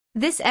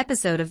This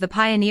episode of the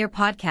Pioneer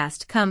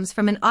Podcast comes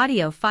from an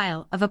audio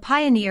file of a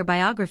pioneer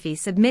biography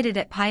submitted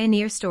at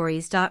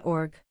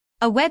pioneerstories.org,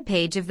 a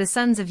webpage of the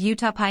Sons of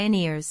Utah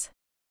Pioneers.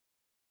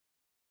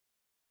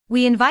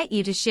 We invite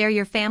you to share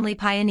your family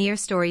pioneer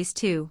stories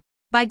too,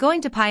 by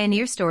going to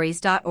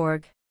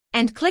pioneerstories.org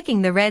and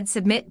clicking the red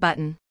Submit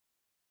button.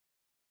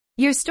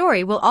 Your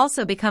story will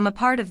also become a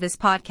part of this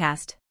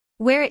podcast,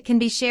 where it can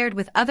be shared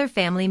with other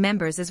family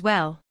members as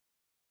well.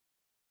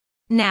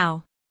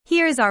 Now,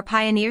 here is our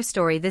pioneer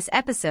story. This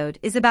episode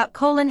is about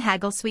Colen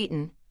Hagle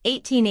SWEETEN,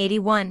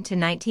 1881 to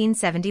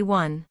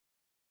 1971.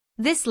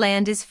 This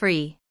Land is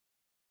Free.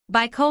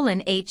 By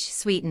Colen H.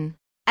 SWEETEN,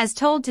 as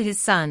told to his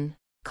son,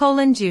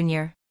 Colen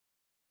Jr.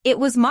 It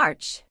was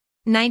March,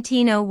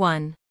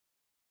 1901.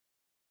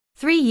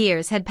 3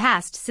 years had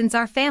passed since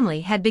our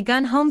family had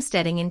begun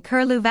homesteading in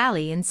Curlew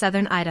Valley in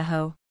southern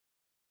Idaho.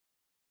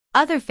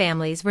 Other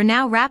families were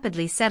now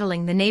rapidly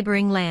settling the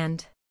neighboring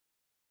land.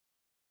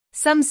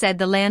 Some said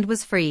the land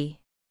was free.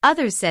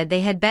 Others said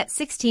they had bet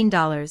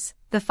 $16,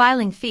 the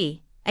filing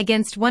fee,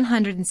 against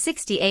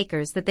 160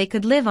 acres that they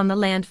could live on the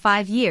land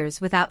 5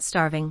 years without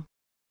starving.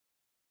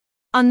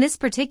 On this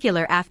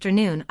particular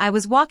afternoon I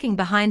was walking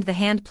behind the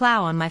hand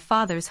plow on my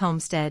father's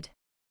homestead.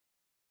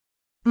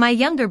 My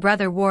younger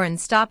brother Warren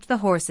stopped the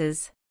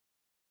horses.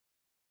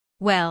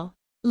 "Well,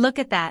 look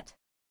at that,"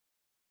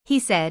 he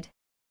said.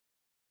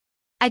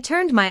 I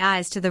turned my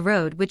eyes to the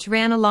road which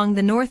ran along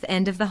the north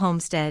end of the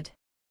homestead.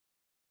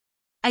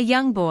 A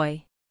young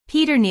boy,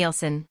 Peter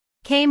Nielsen,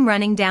 came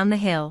running down the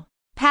hill,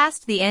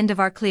 past the end of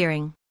our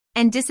clearing,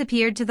 and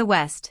disappeared to the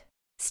west,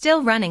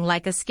 still running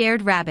like a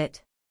scared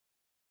rabbit.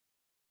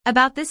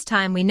 About this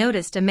time we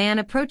noticed a man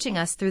approaching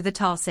us through the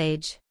tall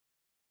sage.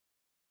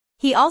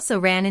 He also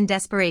ran in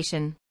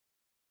desperation.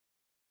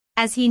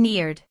 As he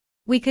neared,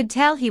 we could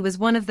tell he was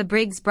one of the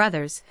Briggs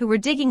brothers who were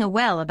digging a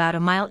well about a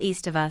mile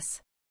east of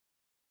us.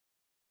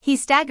 He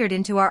staggered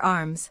into our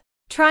arms,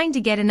 trying to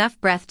get enough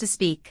breath to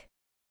speak.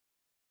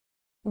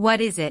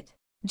 "What is it,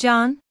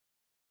 John?"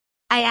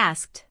 I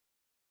asked.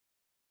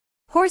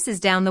 "Horses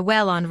down the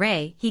well on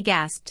Ray," he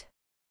gasped.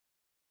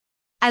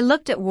 I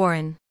looked at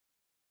Warren.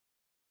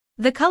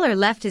 The color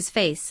left his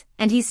face,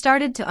 and he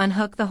started to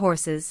unhook the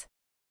horses.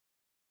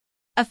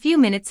 A few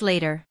minutes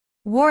later,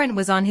 Warren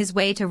was on his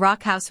way to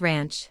Rockhouse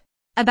Ranch,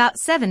 about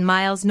 7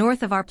 miles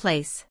north of our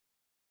place.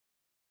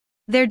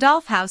 Their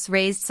Dolph house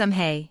raised some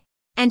hay,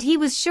 and he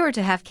was sure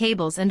to have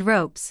cables and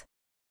ropes.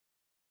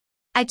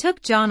 I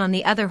took John on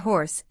the other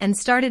horse and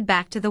started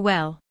back to the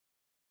well.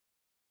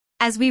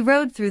 As we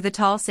rode through the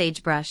tall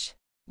sagebrush,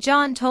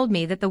 John told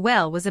me that the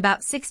well was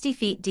about 60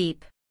 feet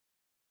deep.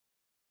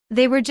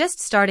 They were just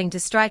starting to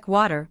strike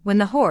water when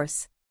the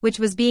horse, which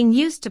was being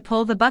used to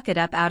pull the bucket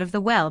up out of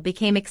the well,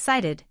 became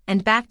excited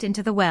and backed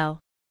into the well.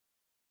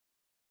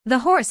 The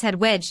horse had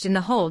wedged in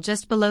the hole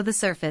just below the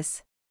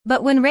surface,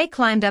 but when Ray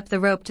climbed up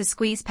the rope to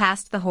squeeze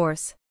past the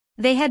horse,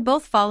 they had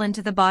both fallen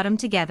to the bottom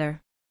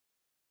together.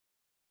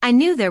 I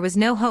knew there was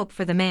no hope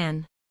for the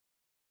man.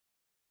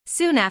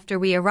 Soon after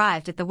we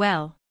arrived at the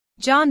well,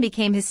 John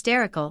became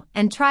hysterical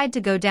and tried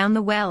to go down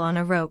the well on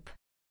a rope.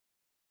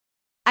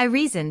 I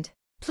reasoned,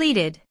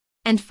 pleaded,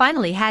 and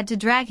finally had to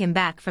drag him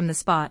back from the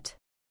spot.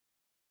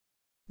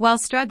 While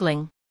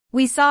struggling,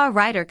 we saw a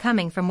rider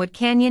coming from Wood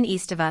Canyon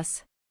east of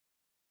us.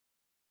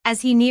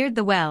 As he neared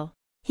the well,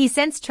 he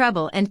sensed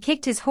trouble and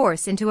kicked his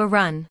horse into a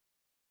run.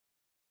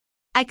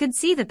 I could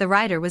see that the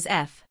rider was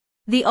F.,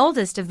 the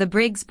oldest of the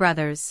Briggs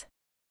brothers.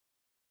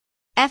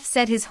 F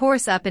set his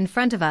horse up in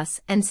front of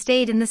us and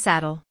stayed in the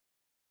saddle.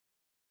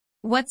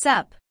 "What's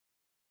up?"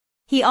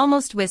 he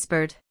almost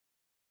whispered.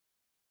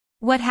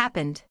 "What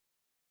happened?"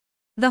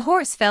 "The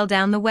horse fell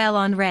down the well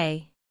on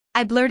Ray,"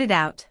 I blurted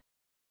out.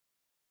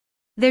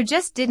 There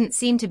just didn't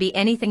seem to be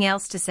anything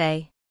else to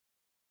say.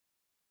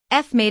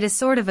 F made a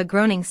sort of a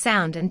groaning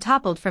sound and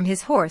toppled from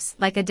his horse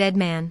like a dead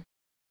man.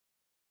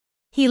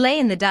 He lay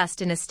in the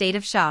dust in a state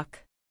of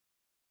shock.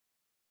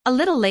 A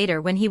little later,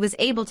 when he was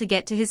able to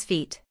get to his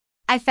feet,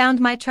 I found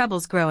my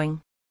troubles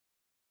growing.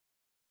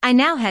 I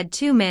now had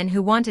 2 men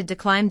who wanted to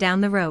climb down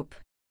the rope.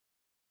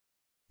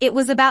 It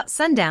was about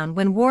sundown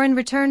when Warren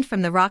returned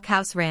from the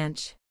Rockhouse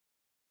Ranch.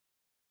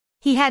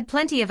 He had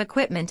plenty of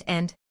equipment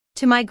and,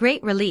 to my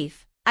great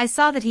relief, I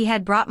saw that he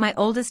had brought my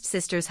oldest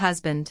sister's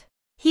husband,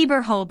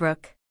 Heber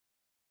Holbrook.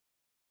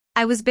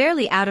 I was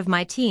barely out of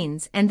my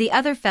teens, and the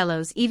other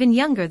fellows even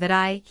younger than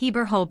I,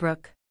 Heber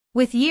Holbrook,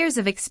 with years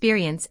of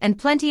experience and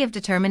plenty of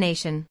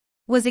determination,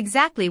 was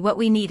exactly what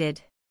we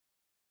needed.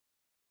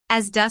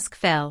 As dusk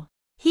fell,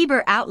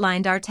 Heber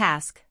outlined our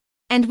task,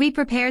 and we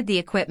prepared the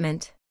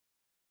equipment.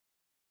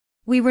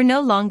 We were no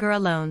longer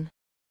alone.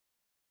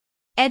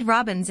 Ed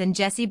Robbins and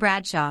Jesse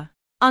Bradshaw,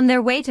 on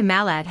their way to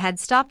Malad, had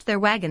stopped their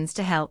wagons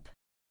to help.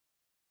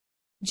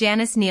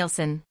 Janice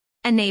Nielsen,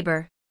 a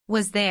neighbor,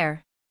 was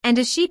there, and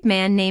a sheep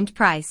man named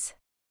Price.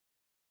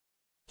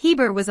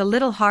 Heber was a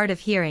little hard of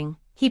hearing.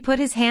 He put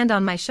his hand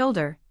on my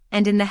shoulder,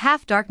 and in the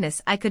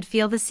half-darkness I could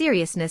feel the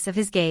seriousness of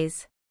his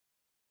gaze.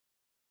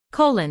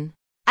 "Colen,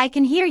 I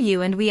can hear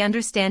you and we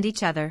understand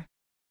each other.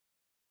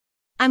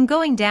 I'm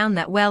going down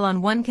that well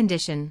on one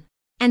condition.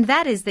 And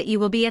that is that you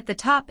will be at the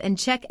top and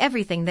check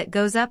everything that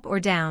goes up or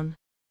down.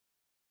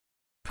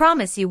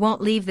 Promise you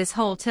won't leave this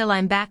hole till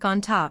I'm back on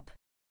top.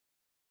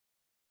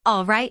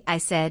 All right, I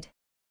said.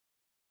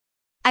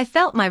 I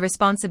felt my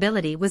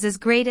responsibility was as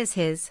great as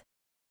his.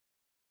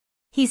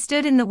 He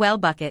stood in the well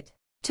bucket,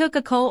 took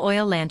a coal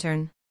oil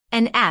lantern,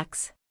 an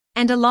axe,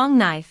 and a long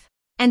knife,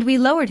 and we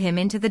lowered him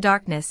into the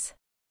darkness.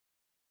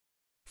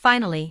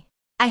 Finally,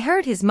 I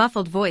heard his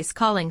muffled voice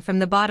calling from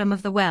the bottom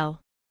of the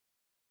well.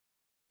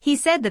 He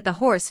said that the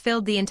horse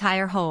filled the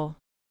entire hole.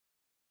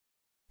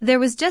 There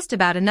was just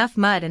about enough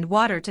mud and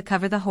water to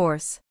cover the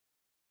horse.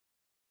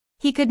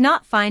 He could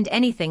not find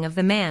anything of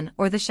the man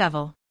or the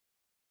shovel.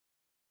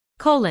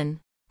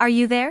 Colen, are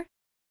you there?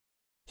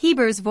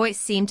 Heber's voice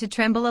seemed to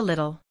tremble a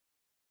little.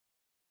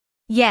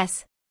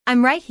 Yes,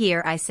 I'm right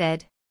here, I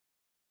said.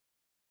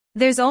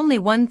 There's only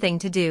one thing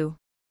to do.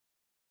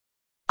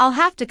 I'll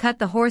have to cut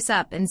the horse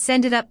up and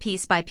send it up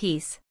piece by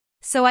piece,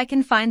 so I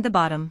can find the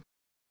bottom.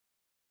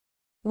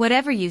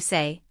 Whatever you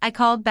say, I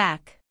called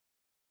back.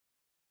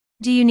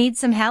 Do you need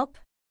some help?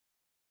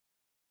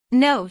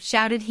 No,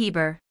 shouted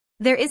Heber,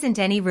 there isn't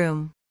any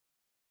room.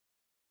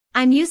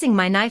 I'm using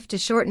my knife to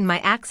shorten my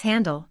axe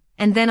handle,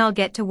 and then I'll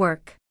get to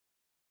work.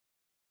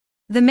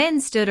 The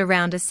men stood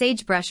around a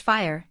sagebrush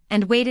fire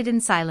and waited in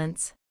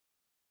silence.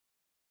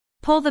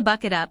 Pull the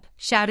bucket up,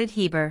 shouted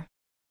Heber.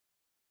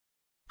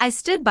 I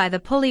stood by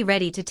the pulley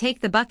ready to take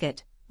the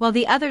bucket, while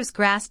the others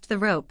grasped the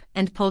rope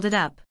and pulled it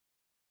up.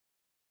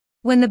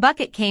 When the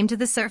bucket came to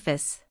the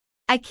surface,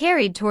 I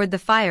carried toward the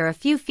fire a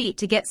few feet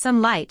to get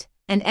some light,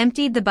 and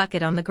emptied the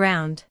bucket on the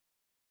ground.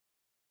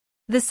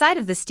 The sight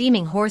of the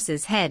steaming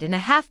horse's head in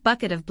a half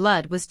bucket of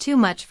blood was too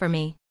much for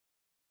me.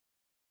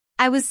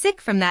 I was sick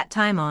from that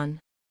time on.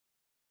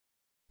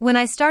 When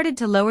I started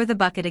to lower the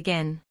bucket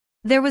again,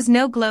 there was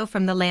no glow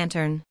from the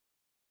lantern.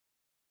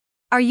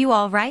 Are you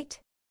all right?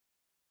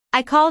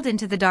 I called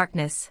into the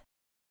darkness.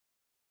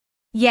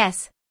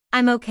 Yes,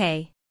 I'm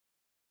okay.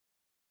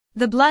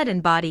 The blood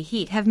and body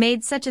heat have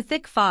made such a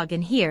thick fog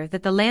in here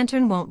that the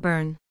lantern won't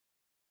burn.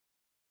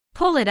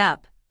 Pull it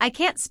up, I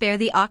can't spare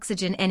the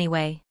oxygen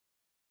anyway.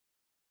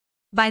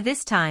 By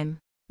this time,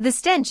 the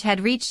stench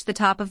had reached the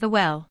top of the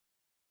well.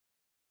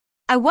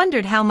 I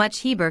wondered how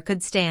much Heber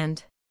could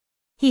stand.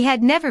 He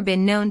had never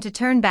been known to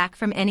turn back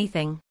from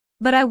anything,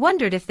 but I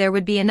wondered if there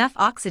would be enough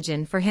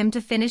oxygen for him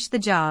to finish the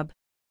job.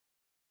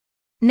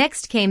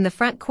 Next came the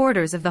front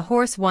quarters of the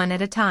horse one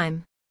at a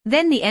time,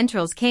 then the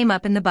entrails came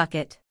up in the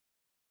bucket.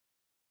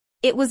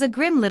 It was a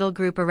grim little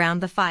group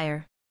around the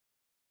fire.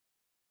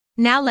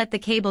 Now let the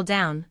cable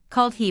down,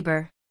 called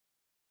Heber.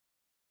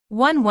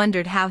 One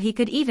wondered how he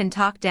could even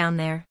talk down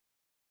there.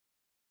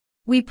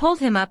 We pulled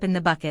him up in the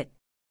bucket.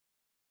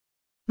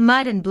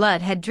 Mud and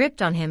blood had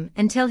dripped on him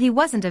until he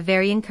wasn't a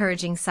very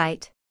encouraging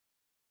sight.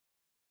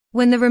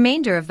 When the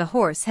remainder of the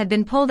horse had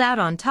been pulled out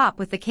on top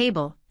with the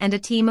cable and a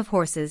team of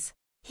horses,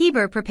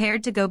 Heber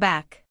prepared to go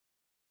back.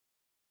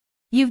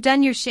 You've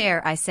done your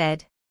share, I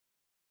said.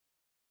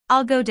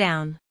 I'll go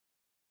down.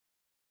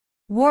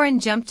 Warren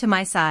jumped to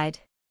my side.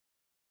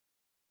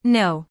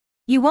 No,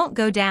 you won't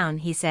go down,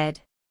 he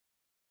said.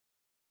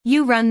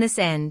 You run this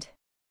end.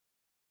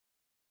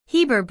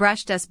 Heber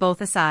brushed us both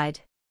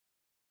aside.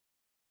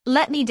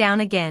 Let me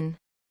down again,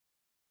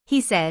 he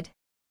said.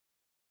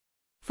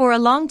 For a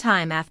long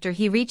time after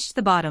he reached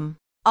the bottom,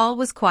 all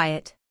was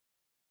quiet.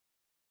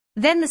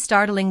 Then the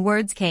startling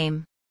words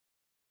came.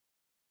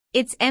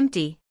 It's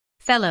empty,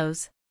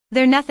 fellows,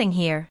 there's nothing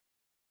here.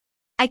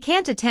 I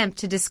can't attempt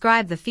to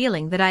describe the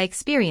feeling that I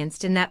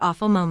experienced in that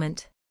awful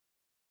moment.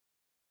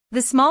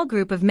 The small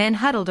group of men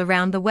huddled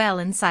around the well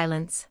in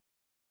silence.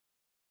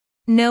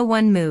 No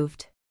one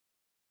moved.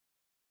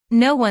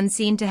 No one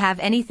seemed to have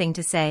anything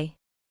to say.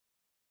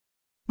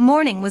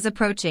 Morning was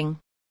approaching.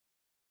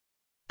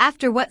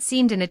 After what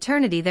seemed an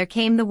eternity there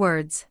came the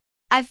words,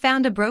 I've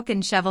found a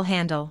broken shovel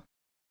handle.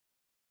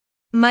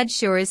 Mud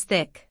sure is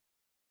thick.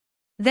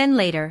 Then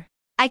later,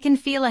 I can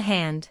feel a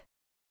hand.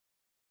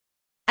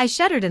 I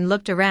shuddered and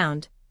looked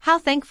around. How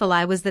thankful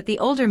I was that the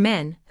older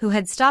men who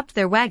had stopped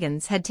their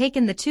wagons had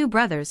taken the two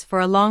brothers for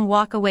a long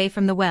walk away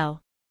from the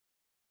well.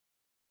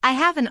 I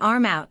have an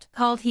arm out,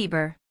 called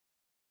Heber.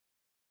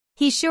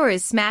 He sure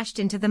is smashed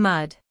into the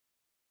mud.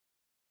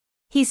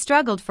 He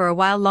struggled for a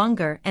while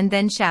longer and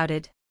then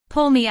shouted,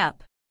 Pull me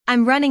up,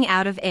 I'm running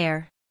out of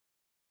air.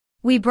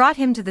 We brought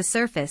him to the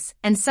surface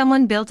and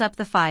someone built up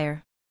the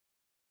fire.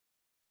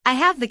 I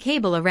have the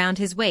cable around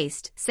his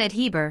waist, said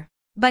Heber,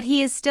 but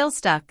he is still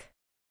stuck.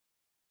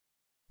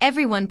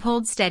 Everyone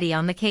pulled steady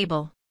on the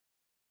cable.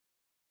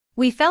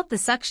 We felt the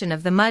suction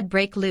of the mud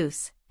break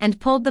loose, and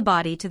pulled the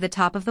body to the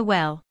top of the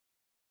well.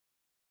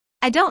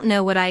 I don't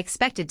know what I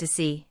expected to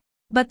see,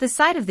 but the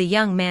sight of the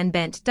young man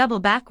bent double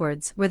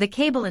backwards where the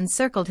cable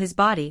encircled his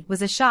body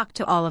was a shock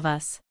to all of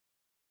us.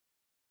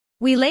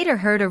 We later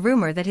heard a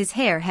rumor that his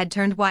hair had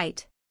turned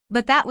white,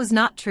 but that was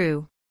not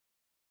true.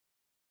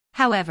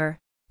 However,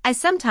 I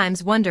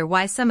sometimes wonder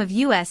why some of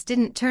us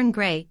didn't turn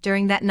gray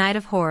during that night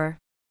of horror.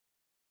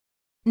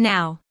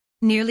 Now,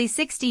 nearly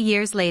 60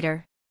 years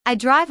later, I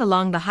drive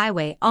along the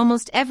highway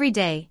almost every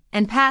day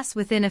and pass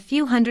within a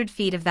few hundred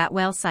feet of that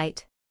well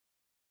site.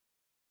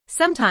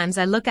 Sometimes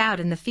I look out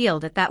in the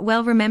field at that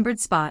well-remembered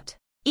spot,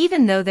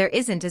 even though there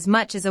isn't as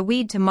much as a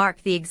weed to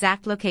mark the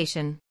exact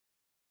location.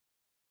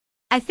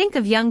 I think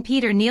of young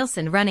Peter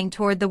Nielsen running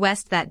toward the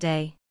west that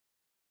day.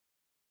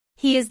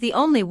 He is the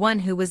only one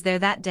who was there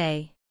that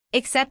day,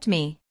 except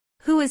me,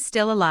 who is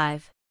still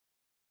alive.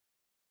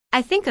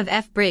 I think of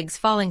F. Briggs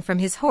falling from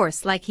his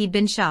horse like he'd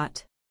been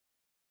shot.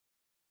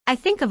 I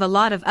think of a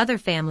lot of other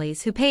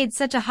families who paid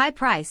such a high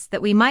price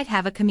that we might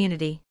have a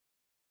community.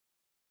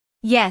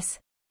 Yes,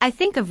 I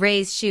think of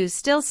Ray's shoes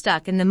still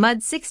stuck in the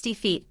mud 60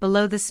 feet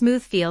below the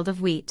smooth field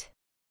of wheat.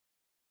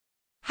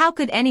 How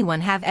could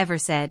anyone have ever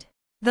said,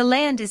 "The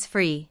land is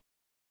free"?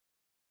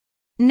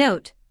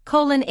 Note,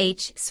 Colen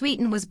H.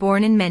 SWEETEN was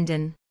born in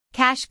Mendon,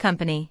 Cache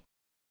Company,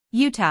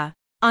 Utah,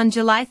 on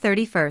July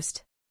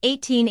 31,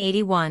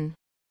 1881.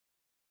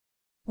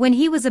 When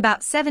he was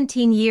about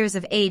 17 years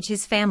of age,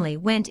 his family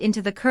went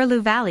into the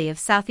Curlew Valley of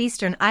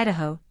southeastern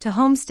Idaho to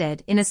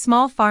homestead in a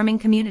small farming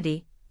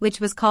community,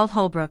 which was called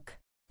Holbrook,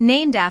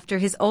 named after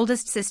his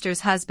oldest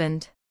sister's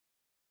husband.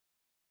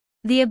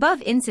 The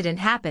above incident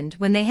happened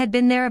when they had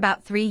been there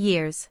about 3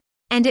 years,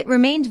 and it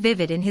remained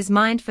vivid in his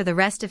mind for the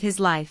rest of his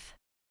life.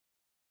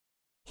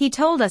 He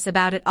told us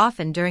about it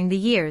often during the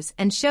years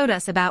and showed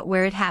us about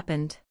where it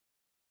happened.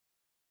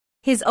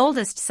 His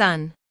oldest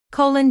son,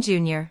 Colen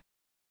Jr.,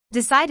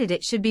 decided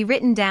it should be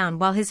written down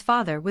while his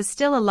father was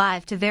still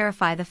alive to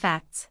verify the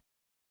facts.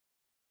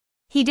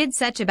 He did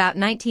such about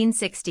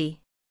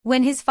 1960,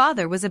 when his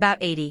father was about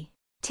 80,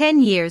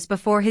 10 years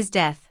before his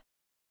death.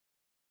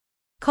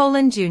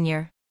 Colen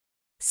Jr.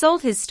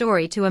 sold his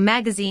story to a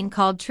magazine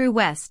called True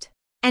West,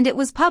 and it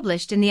was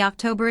published in the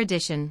October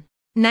edition,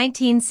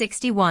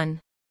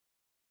 1961.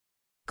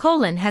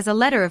 Colen has a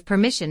letter of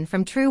permission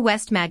from True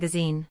West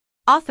magazine,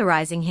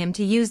 authorizing him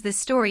to use this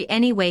story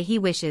any way he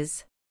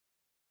wishes.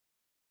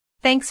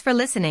 Thanks for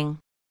listening.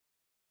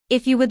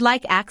 If you would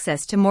like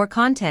access to more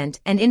content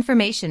and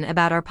information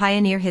about our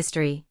pioneer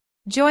history,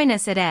 join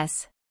us at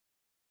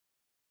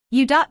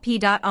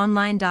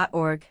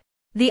su.p.online.org,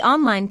 the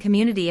online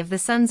community of the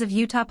Sons of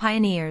Utah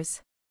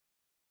Pioneers.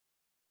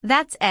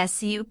 That's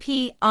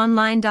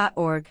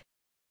suponline.org.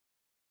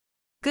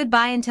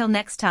 Goodbye until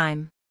next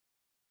time.